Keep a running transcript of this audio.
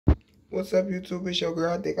What's up, YouTube? It's your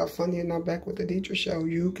girl. I think I'm funny and I'm back with the Deidre Show.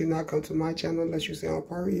 You cannot come to my channel unless you say on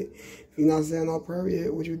period. If you're not saying on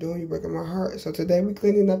period, what you doing? You're breaking my heart. So today we're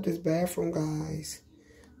cleaning up this bathroom, guys.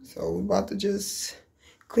 So we're about to just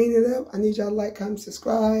clean it up. I need y'all to like, comment,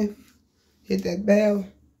 subscribe. Hit that bell.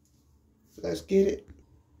 Let's get it.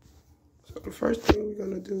 So the first thing we're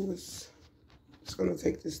going to do is just going to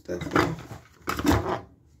take this stuff off.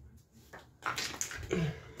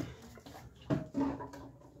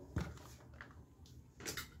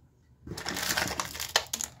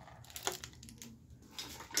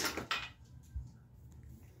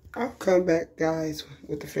 I'll come back, guys,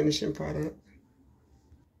 with the finishing product.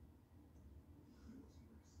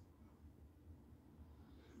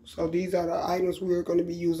 So these are the items we're going to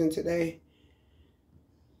be using today.